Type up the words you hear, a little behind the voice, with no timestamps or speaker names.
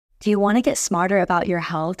Do you want to get smarter about your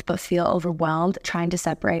health but feel overwhelmed trying to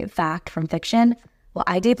separate fact from fiction? Well,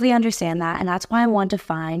 I deeply understand that, and that's why I want to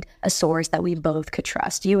find a source that we both could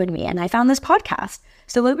trust, you and me, and I found this podcast.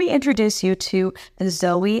 So let me introduce you to the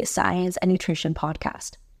Zoe Science and Nutrition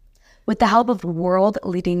podcast. With the help of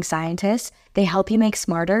world-leading scientists, they help you make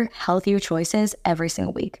smarter, healthier choices every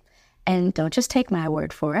single week. And don't just take my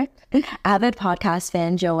word for it. Avid podcast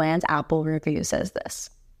fan Joanne's Apple review says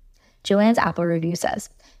this. Joanne's Apple review says,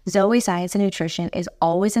 Zoe Science and Nutrition is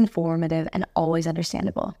always informative and always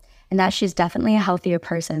understandable, and that she's definitely a healthier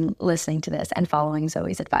person listening to this and following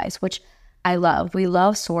Zoe's advice, which I love. We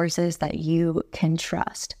love sources that you can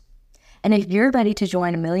trust. And if you're ready to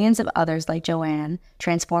join millions of others like Joanne,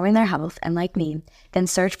 transforming their health, and like me, then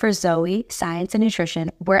search for Zoe Science and Nutrition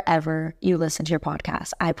wherever you listen to your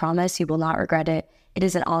podcast. I promise you will not regret it. It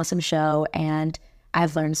is an awesome show, and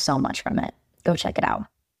I've learned so much from it. Go check it out.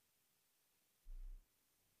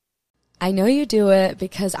 I know you do it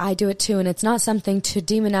because I do it too, and it's not something to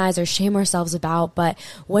demonize or shame ourselves about, but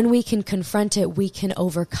when we can confront it, we can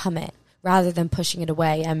overcome it rather than pushing it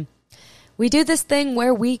away. And we do this thing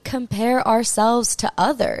where we compare ourselves to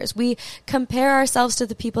others. We compare ourselves to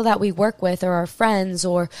the people that we work with or our friends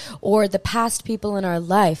or the past people in our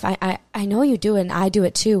life. I know you do it, and I do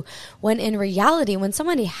it too. When in reality, when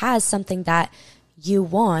somebody has something that you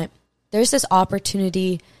want, there's this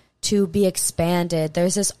opportunity to be expanded.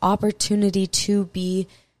 There's this opportunity to be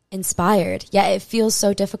inspired. Yet it feels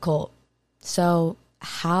so difficult. So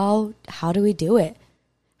how do we do it?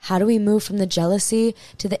 How do we move from the jealousy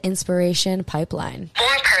to the inspiration pipeline?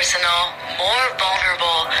 More personal, more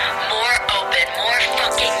vulnerable, more open, more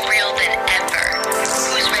fucking real than ever.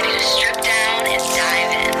 Who's ready to strip down and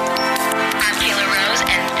dive in? I'm Kayla Rose,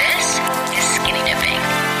 and this is Skinny Dipping,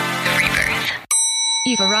 the rebirth.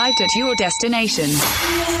 You've arrived at your destination.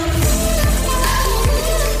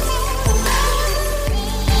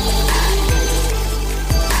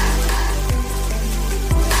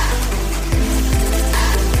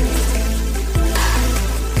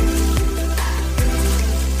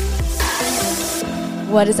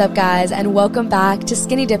 What is up, guys, and welcome back to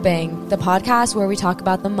Skinny Dipping, the podcast where we talk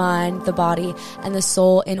about the mind, the body, and the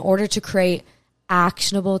soul in order to create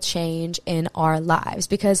actionable change in our lives.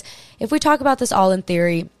 Because if we talk about this all in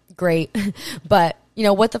theory, great, but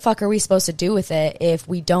what the fuck are we supposed to do with it if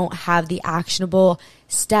we don't have the actionable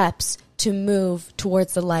steps to move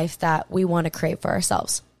towards the life that we want to create for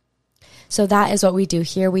ourselves? So that is what we do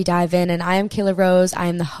here. We dive in, and I am Kayla Rose. I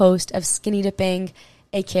am the host of Skinny Dipping,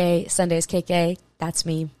 aka Sundays KK. That's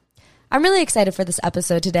me. I'm really excited for this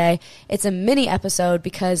episode today. It's a mini episode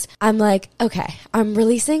because I'm like, okay, I'm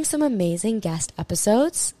releasing some amazing guest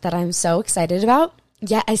episodes that I'm so excited about.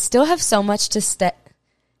 Yet I still have so much to say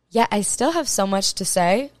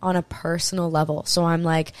on a personal level. So I'm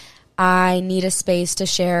like, I need a space to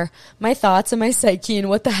share my thoughts and my psyche and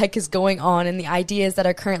what the heck is going on and the ideas that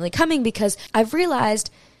are currently coming, because I've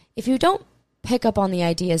realized if you don't pick up on the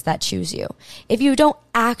ideas that choose you, if you don't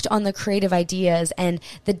act on the creative ideas and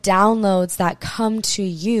the downloads that come to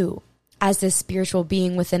you as this spiritual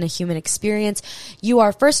being within a human experience, you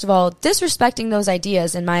are, first of all, disrespecting those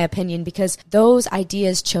ideas, in my opinion, because those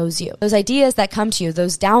ideas chose you. Those ideas that come to you,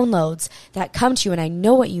 those downloads that come to you, and I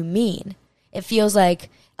know what you mean. It feels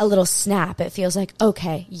like a little snap. It feels like,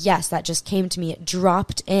 okay, yes, that just came to me. It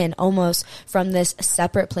dropped in almost from this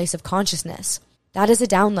separate place of consciousness. That is a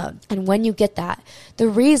download. And when you get that, the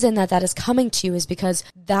reason that is coming to you is because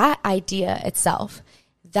that idea itself,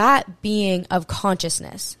 that being of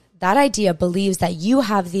consciousness, that idea believes that you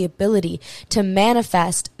have the ability to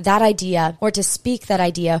manifest that idea or to speak that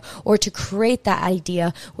idea or to create that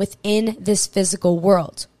idea within this physical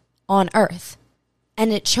world on earth.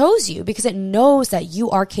 And it chose you because it knows that you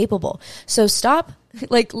are capable. So stop,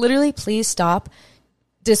 literally, please stop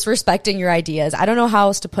disrespecting your ideas. I don't know how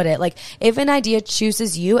else to put it. Like, if an idea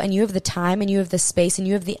chooses you and you have the time and you have the space and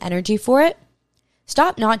you have the energy for it,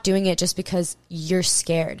 stop not doing it just because you're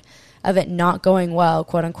scared of it not going well,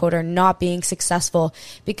 quote unquote, or not being successful,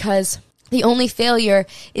 because the only failure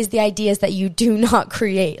is the ideas that you do not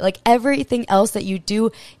create. Like, everything else that you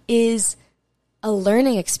do is a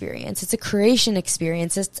learning experience. It's a creation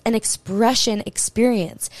experience. It's an expression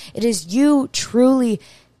experience. It is you truly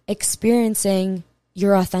experiencing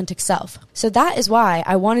your authentic self. So that is why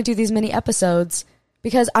I want to do these mini episodes,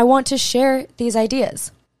 because I want to share these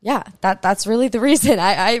ideas. Yeah, that's really the reason.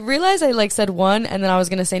 I realized I said one and then I was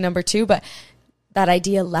going to say number two, but that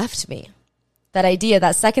idea left me. That idea,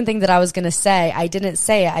 that second thing that I was going to say, I didn't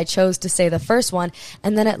say it. I chose to say the first one,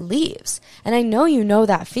 and then it leaves. And I know you know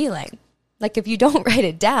that feeling. Like, if you don't write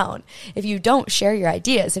it down, if you don't share your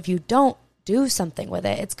ideas, if you don't do something with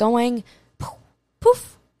it. It's going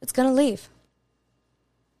poof, it's going to leave.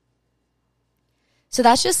 So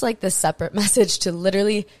that's just like the separate message to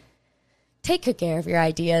literally take good care of your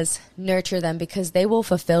ideas, nurture them because they will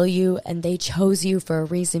fulfill you and they chose you for a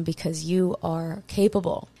reason because you are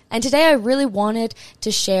capable. And today I really wanted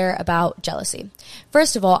to share about jealousy.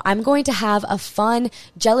 First of all, I'm going to have a fun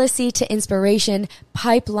jealousy to inspiration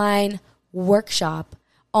pipeline workshop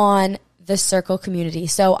on the Circle community.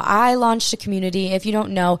 So I launched a community. If you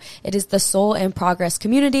don't know, it is the Soul in Progress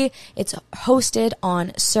community. It's hosted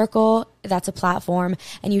on Circle. That's a platform,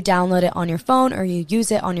 and you download it on your phone or you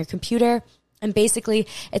use it on your computer. And basically,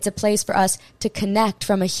 it's a place for us to connect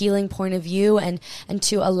from a healing point of view and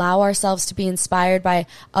to allow ourselves to be inspired by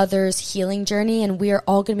others' healing journey. And we are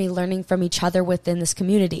all going to be learning from each other within this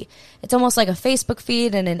community. It's almost like a Facebook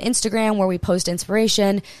feed and an Instagram where we post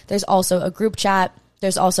inspiration. There's also a group chat.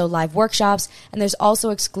 There's also live workshops, and there's also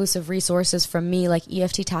exclusive resources from me like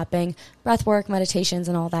EFT tapping, breath work, meditations,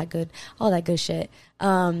 and all that good shit.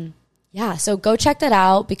 So go check that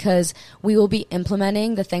out because we will be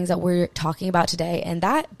implementing the things that we're talking about today and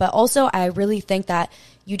that. But also, I really think that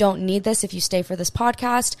you don't need this if you stay for this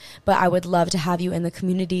podcast, but I would love to have you in the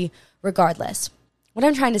community regardless. What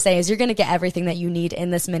I'm trying to say is you're going to get everything that you need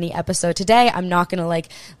in this mini episode today. I'm not going to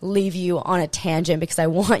leave you on a tangent because I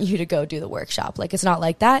want you to go do the workshop. It's not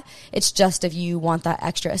like that. It's just if you want that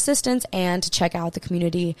extra assistance and to check out the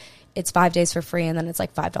community, it's 5 days for free and then it's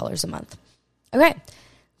like $5 a month. Okay,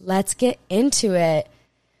 let's get into it.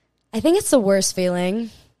 I think it's the worst feeling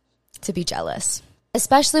to be jealous,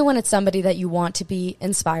 especially when it's somebody that you want to be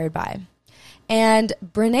inspired by. And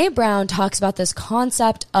Brené Brown talks about this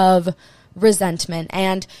concept of resentment,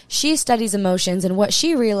 and she studies emotions, and what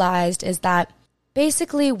she realized is that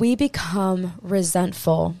basically we become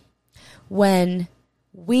resentful when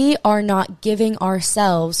we are not giving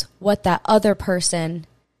ourselves what that other person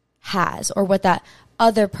has or what that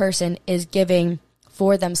other person is giving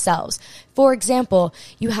for themselves. For example,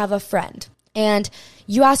 you have a friend and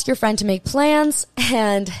you ask your friend to make plans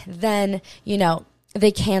and then, they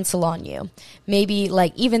cancel on you. Maybe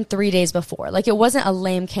even 3 days before. It wasn't a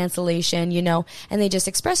lame cancellation, and they just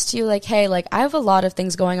expressed to you hey, I have a lot of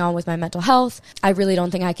things going on with my mental health. I really don't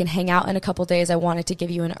think I can hang out in a couple days. I wanted to give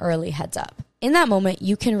you an early heads up. In that moment,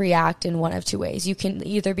 you can react in one of two ways. You can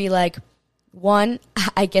either be one,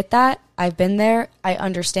 I get that. I've been there. I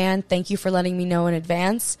understand. Thank you for letting me know in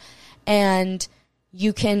advance. And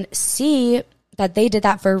you can see that they did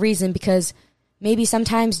that for a reason because maybe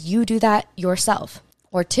sometimes you do that yourself.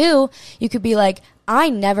 Or two, you could be I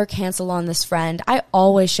never cancel on this friend. I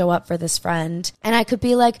always show up for this friend. And I could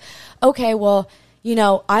be okay, well,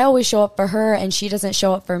 I always show up for her and she doesn't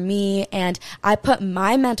show up for me. And I put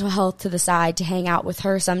my mental health to the side to hang out with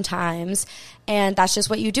her sometimes. And that's just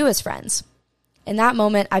what you do as friends. In that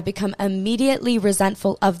moment, I've become immediately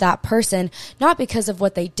resentful of that person, not because of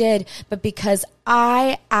what they did, but because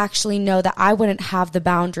I actually know that I wouldn't have the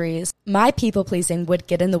boundaries. My people pleasing would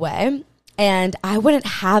get in the way, and I wouldn't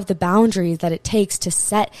have the boundaries that it takes to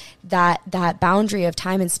set that boundary of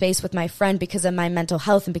time and space with my friend because of my mental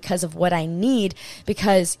health and because of what I need,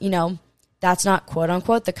 because, that's not quote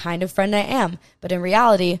unquote the kind of friend I am. But in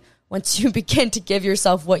reality, once you begin to give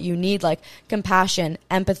yourself what you need, like compassion,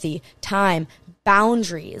 empathy, time,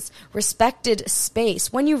 boundaries, respected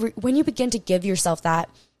space, when you begin to give yourself that,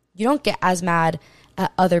 you don't get as mad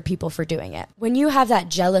at other people for doing it. When you have that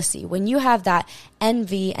jealousy, when you have that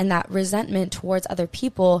envy and that resentment towards other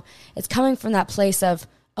people, it's coming from that place of,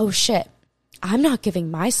 oh shit, I'm not giving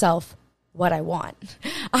myself what I want.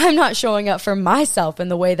 I'm not showing up for myself in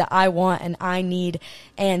the way that I want and I need,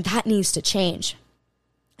 and that needs to change.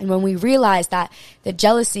 And when we realize that the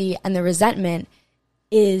jealousy and the resentment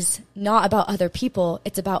is not about other people,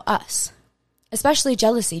 it's about us. Especially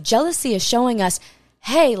jealousy. Jealousy is showing us,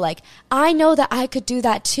 hey, I know that I could do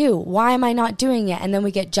that too. Why am I not doing it? And then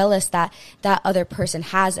we get jealous that that other person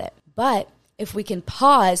has it. But if we can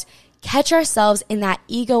pause, catch ourselves in that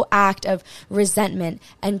ego act of resentment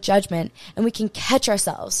and judgment, and we can catch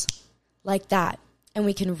ourselves like that, and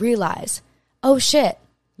we can realize, oh shit,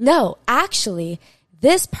 no, actually,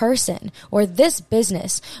 this person or this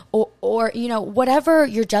business or whatever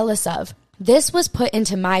you're jealous of, this was put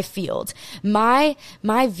into my field, my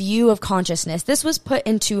view of consciousness. This was put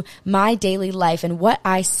into my daily life and what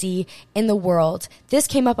I see in the world. This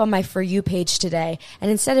came up on my For You page today. And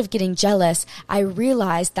instead of getting jealous, I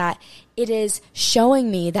realized that it is showing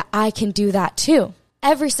me that I can do that too.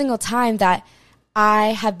 Every single time that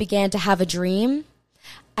I have began to have a dream,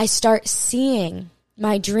 I start seeing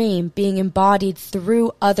my dream being embodied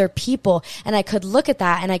through other people. And I could look at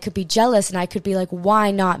that and I could be jealous and I could be like, why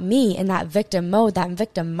not me, in that victim mode, that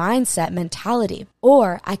victim mindset mentality.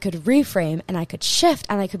 Or I could reframe and I could shift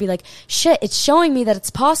and I could be like, shit, it's showing me that it's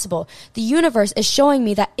possible. The universe is showing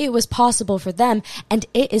me that it was possible for them and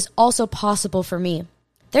it is also possible for me.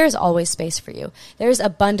 There is always space for you. There is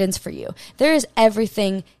abundance for you. There is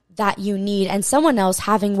everything that you need, and someone else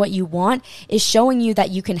having what you want is showing you that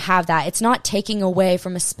you can have that. It's not taking away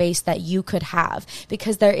from a space that you could have,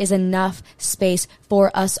 because there is enough space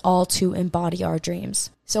for us all to embody our dreams.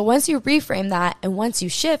 So once you reframe that and once you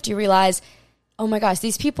shift, you realize, oh my gosh,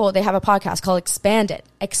 these people, they have a podcast called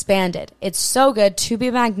Expanded. It's so good. To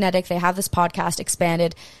Be Magnetic, they have this podcast,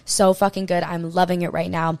 Expanded. So fucking good. I'm loving it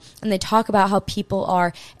right now. And they talk about how people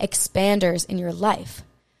are expanders in your life.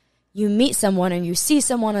 You meet someone or you see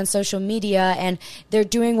someone on social media and they're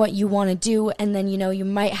doing what you want to do. And then, you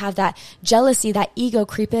might have that jealousy, that ego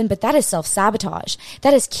creep in, but that is self-sabotage.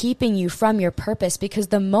 That is keeping you from your purpose, because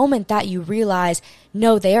the moment that you realize,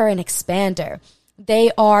 no, they are an expander. They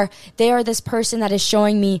are this person that is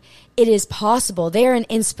showing me it is possible. They are an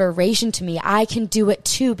inspiration to me. I can do it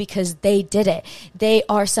too because they did it. They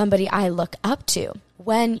are somebody I look up to.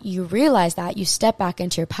 When you realize that, you step back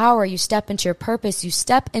into your power, you step into your purpose, you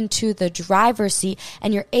step into the driver's seat,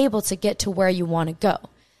 and you're able to get to where you want to go.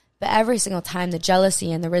 But every single time the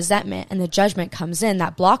jealousy and the resentment and the judgment comes in,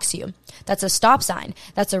 that blocks you. That's a stop sign.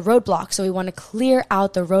 That's a roadblock. So we want to clear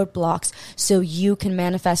out the roadblocks so you can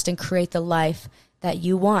manifest and create the life that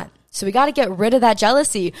you want. So we got to get rid of that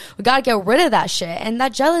jealousy. We got to get rid of that shit. And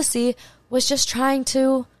that jealousy was just trying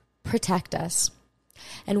to protect us.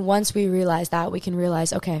 And once we realize that, we can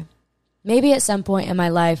realize, okay, maybe at some point in my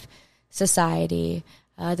life, society,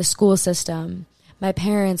 the school system, my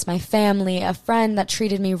parents, my family, a friend that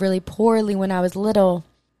treated me really poorly when I was little,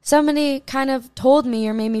 somebody kind of told me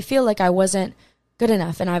or made me feel like I wasn't good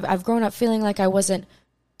enough. And I've grown up feeling like I wasn't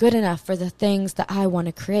good enough for the things that I want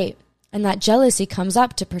to create. And that jealousy comes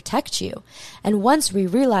up to protect you. And once we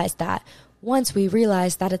realize that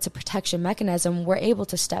it's a protection mechanism, we're able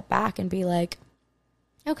to step back and be like,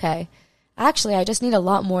 okay, actually, I just need a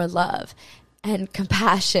lot more love and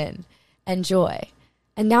compassion and joy.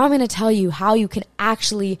 And now I'm going to tell you how you can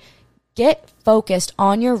actually get focused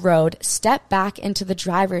on your road, step back into the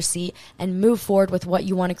driver's seat, and move forward with what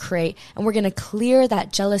you want to create. And we're going to clear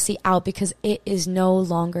that jealousy out because it is no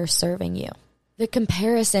longer serving you. The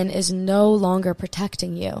comparison is no longer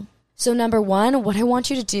protecting you. So number one, what I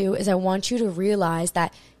want you to do is I want you to realize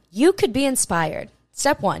that you could be inspired.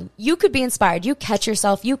 Step one, you could be inspired. You catch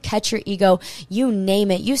yourself, you catch your ego, you name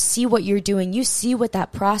it. You see what you're doing. You see what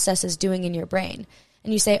that process is doing in your brain.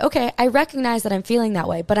 And you say, okay, I recognize that I'm feeling that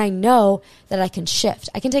way, but I know that I can shift.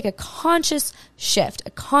 I can take a conscious shift, a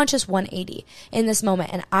conscious 180 in this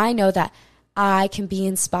moment. And I know that I can be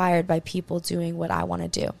inspired by people doing what I want to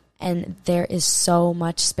do. And there is so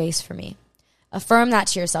much space for me. Affirm that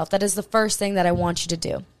to yourself. That is the first thing that I want you to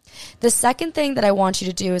do. The second thing that I want you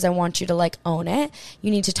to do is I want you to own it.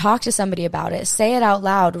 You need to talk to somebody about it. Say it out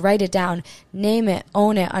loud. Write it down. Name it.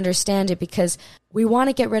 Own it. Understand it. Because we want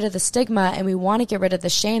to get rid of the stigma and we want to get rid of the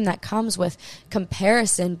shame that comes with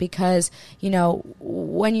comparison, because,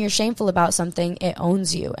 when you're shameful about something, it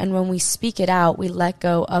owns you. And when we speak it out, we let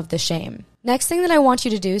go of the shame. Next thing that I want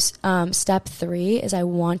you to do, step 3, is I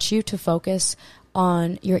want you to focus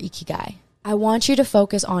on your ikigai. I want you to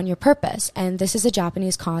focus on your purpose. And this is a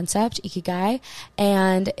Japanese concept, ikigai.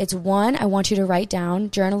 And it's one, I want you to write down,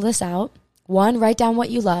 journal this out. 1, write down what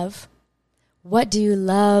you love. What do you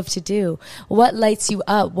love to do? What lights you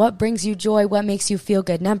up? What brings you joy? What makes you feel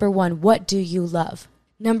good? Number 1, what do you love?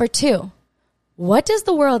 Number 2, what does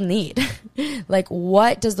the world need?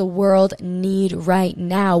 What does the world need right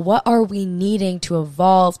now? What are we needing to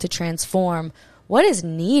evolve, to transform? What is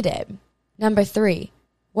needed? Number 3,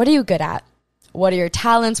 what are you good at? What are your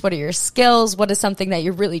talents? What are your skills? What is something that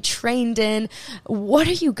you're really trained in? What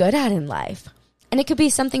are you good at in life? And it could be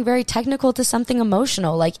something very technical to something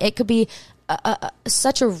emotional. It could be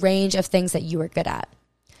such a range of things that you are good at.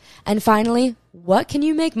 And finally, what can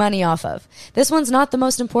you make money off of? This one's not the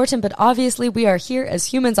most important, but obviously we are here as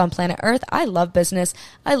humans on planet Earth. I love business.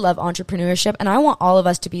 I love entrepreneurship. And I want all of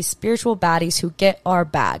us to be spiritual baddies who get our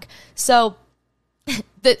bag. So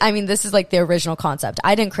this is the original concept.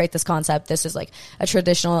 I didn't create this concept. This is a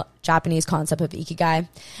traditional Japanese concept of ikigai.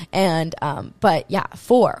 And, but yeah,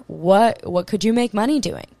 4, what could you make money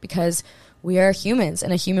doing? Because we are humans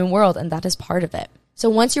in a human world, and that is part of it. So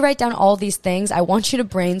once you write down all these things, I want you to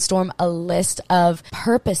brainstorm a list of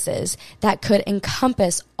purposes that could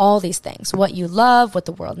encompass all these things. What you love, what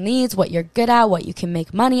the world needs, what you're good at, what you can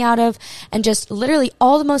make money out of, and just literally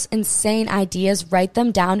all the most insane ideas. Write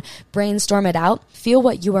them down, brainstorm it out, feel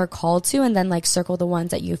what you are called to, and then like circle the ones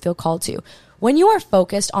that you feel called to. When you are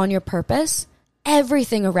focused on your purpose,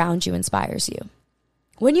 everything around you inspires you.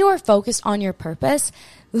 When you are focused on your purpose,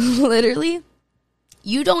 literally,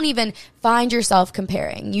 you don't even find yourself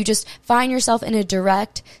comparing. You just find yourself in a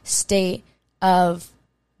direct state of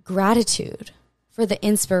gratitude for the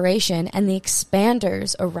inspiration and the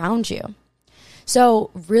expanders around you. So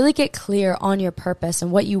really get clear on your purpose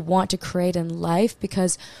and what you want to create in life,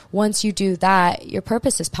 because once you do that, your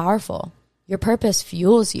purpose is powerful. Your purpose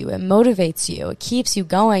fuels you, it motivates you, it keeps you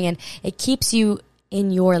going, and it keeps you in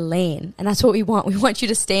your lane. And that's what we want. We want you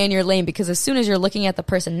to stay in your lane, because as soon as you're looking at the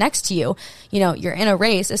person next to you, you're in a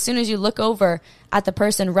race. As soon as you look over at the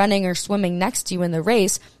person running or swimming next to you in the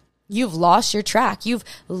race, you've lost your track. You've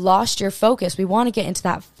lost your focus. We want to get into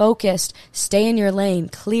that focused, stay in your lane,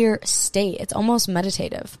 clear state. It's almost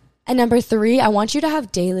meditative. And number 3, I want you to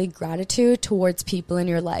have daily gratitude towards people in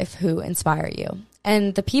your life who inspire you.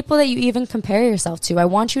 And the people that you even compare yourself to, I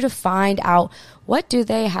want you to find out, what do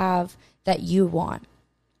they have that you want,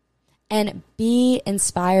 and be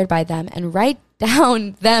inspired by them and write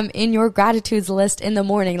down them in your gratitudes list in the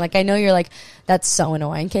morning. Like, I know you're like, that's so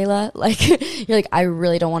annoying, Kayla. Like, you're like, I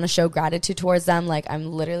really don't want to show gratitude towards them. Like,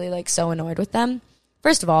 I'm literally like so annoyed with them.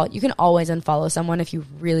 First of all, you can always unfollow someone if you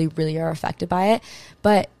really, really are affected by it,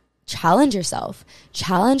 but challenge yourself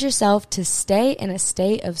to stay in a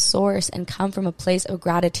state of source and come from a place of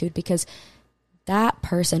gratitude, because that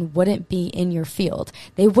person wouldn't be in your field.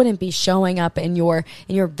 They wouldn't be showing up in your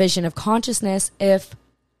vision of consciousness if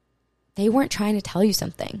they weren't trying to tell you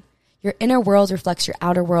something. Your inner world reflects your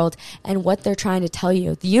outer world, and what they're trying to tell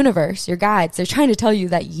you, the universe, your guides, they're trying to tell you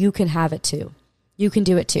that you can have it too. You can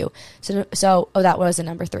do it too. So that wasn't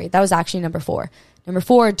number 3. That was actually number 4. Number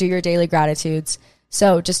 4, do your daily gratitudes.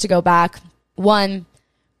 So just to go back, 1,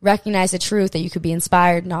 recognize the truth that you could be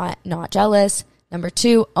inspired, not jealous. Number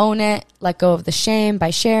 2, own it. Let go of the shame by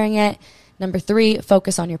sharing it. Number 3,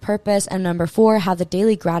 focus on your purpose. And number 4, have the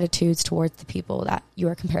daily gratitudes towards the people that you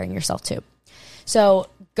are comparing yourself to. So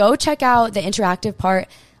go check out the interactive part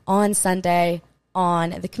on Sunday on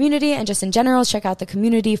the community, and just in general, check out the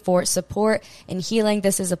community for support and healing.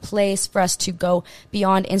 This is a place for us to go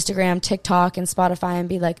beyond Instagram, TikTok, and Spotify and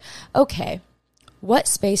be like, okay, what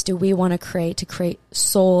space do we want to create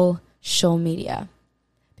social media?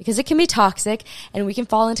 Because it can be toxic and we can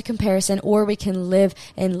fall into comparison, or we can live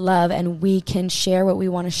in love and we can share what we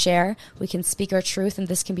want to share. We can speak our truth, and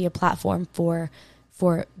this can be a platform for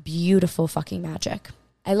beautiful fucking magic.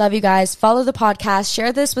 I love you guys. Follow the podcast.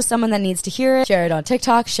 Share this with someone that needs to hear it. Share it on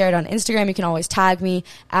TikTok. Share it on Instagram. You can always tag me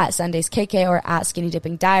at SundaysKK or at Skinny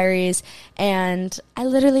Dipping Diaries. And I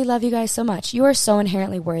literally love you guys so much. You are so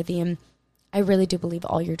inherently worthy, and I really do believe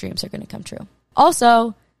all your dreams are going to come true.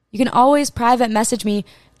 Also, you can always private message me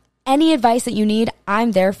any advice that you need.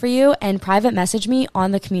 I'm there for you, and private message me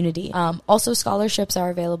on the community. Also, scholarships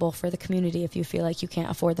are available for the community if you feel like you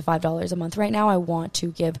can't afford the $5 a month right now. I want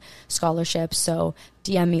to give scholarships, so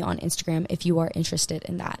DM me on Instagram if you are interested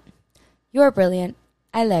in that. You are brilliant.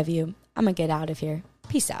 I love you. I'm going to get out of here.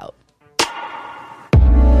 Peace out.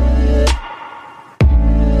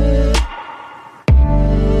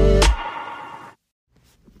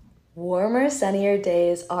 Warmer, sunnier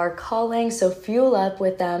days are calling, so fuel up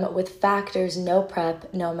with them with Factor's no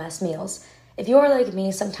prep, no mess meals. If you are like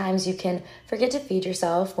me, sometimes you can forget to feed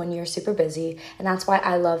yourself when you're super busy, and that's why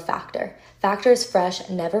I love Factor. Factor's fresh,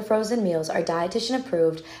 never frozen meals are dietitian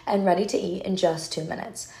approved and ready to eat in just 2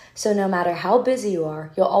 minutes. So no matter how busy you are,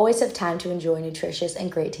 you'll always have time to enjoy nutritious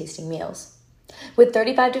and great tasting meals. With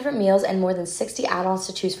 35 different meals and more than 60 add-ons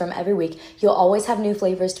to choose from every week, you'll always have new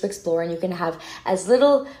flavors to explore, and you can have as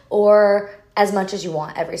little or as much as you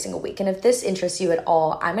want every single week. And if this interests you at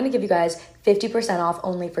all, I'm going to give you guys 50% off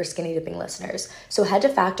only for Skinny Dipping listeners. So head to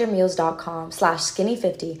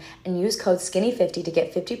factormeals.com/skinny50 and use code skinny50 to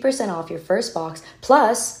get 50% off your first box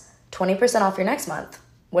plus 20% off your next month.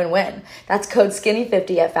 Win-win. That's code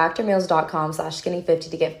skinny50 at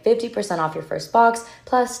factormeals.com/skinny50 to get 50% off your first box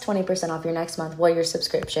plus 20% off your next month while your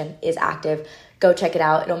subscription is active. Go check it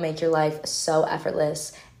out. It'll make your life so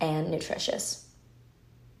effortless and nutritious.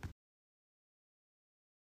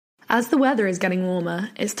 As the weather is getting warmer,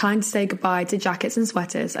 it's time to say goodbye to jackets and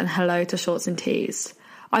sweaters and hello to shorts and tees.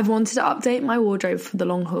 I've wanted to update my wardrobe for the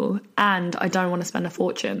long haul, and I don't want to spend a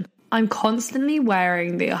fortune. I'm constantly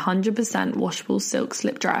wearing the 100% washable silk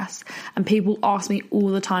slip dress, and people ask me all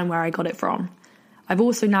the time where I got it from. I've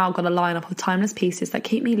also now got a lineup of timeless pieces that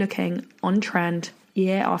keep me looking on trend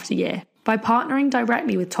year after year. By partnering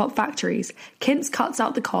directly with top factories, Quince cuts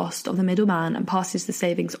out the cost of the middleman and passes the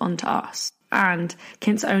savings on to us. And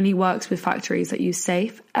Quince only works with factories that use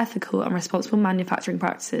safe, ethical and responsible manufacturing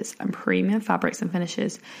practices and premium fabrics and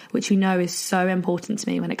finishes, which you know is so important to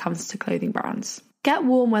me when it comes to clothing brands. Get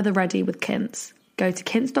warm weather ready with Quince. Go to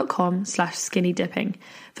quince.com/skinnydipping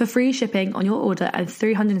for free shipping on your order and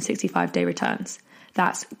 365-day returns.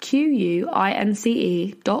 That's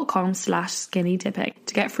QUINCE.com/skinnydipping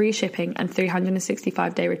to get free shipping and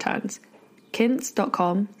 365-day returns.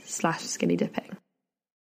 Quince.com/skinnydipping.